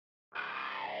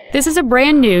This is a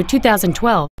brand new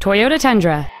 2012 Toyota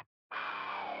Tundra.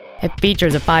 It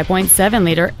features a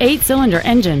 5.7-liter 8-cylinder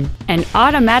engine, an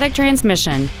automatic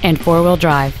transmission, and 4-wheel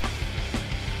drive.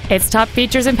 Its top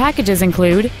features and packages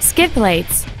include skid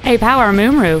plates, a power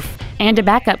moonroof, and a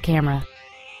backup camera.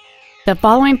 The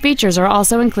following features are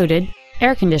also included: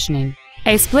 air conditioning,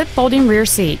 a split folding rear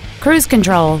seat, cruise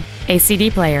control, a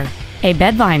CD player, a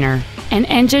bed liner, an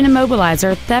engine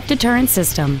immobilizer theft deterrent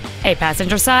system, a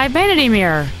passenger side vanity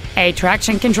mirror, a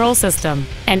traction control system,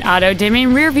 an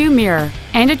auto-dimming rear-view mirror,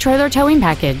 and a trailer towing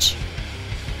package.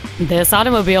 This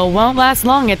automobile won't last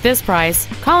long at this price.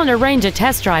 Call and arrange a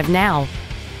test drive now.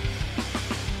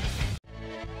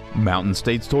 Mountain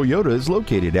States Toyota is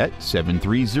located at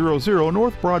 7300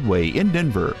 North Broadway in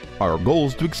Denver. Our goal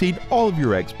is to exceed all of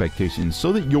your expectations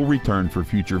so that you'll return for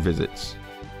future visits.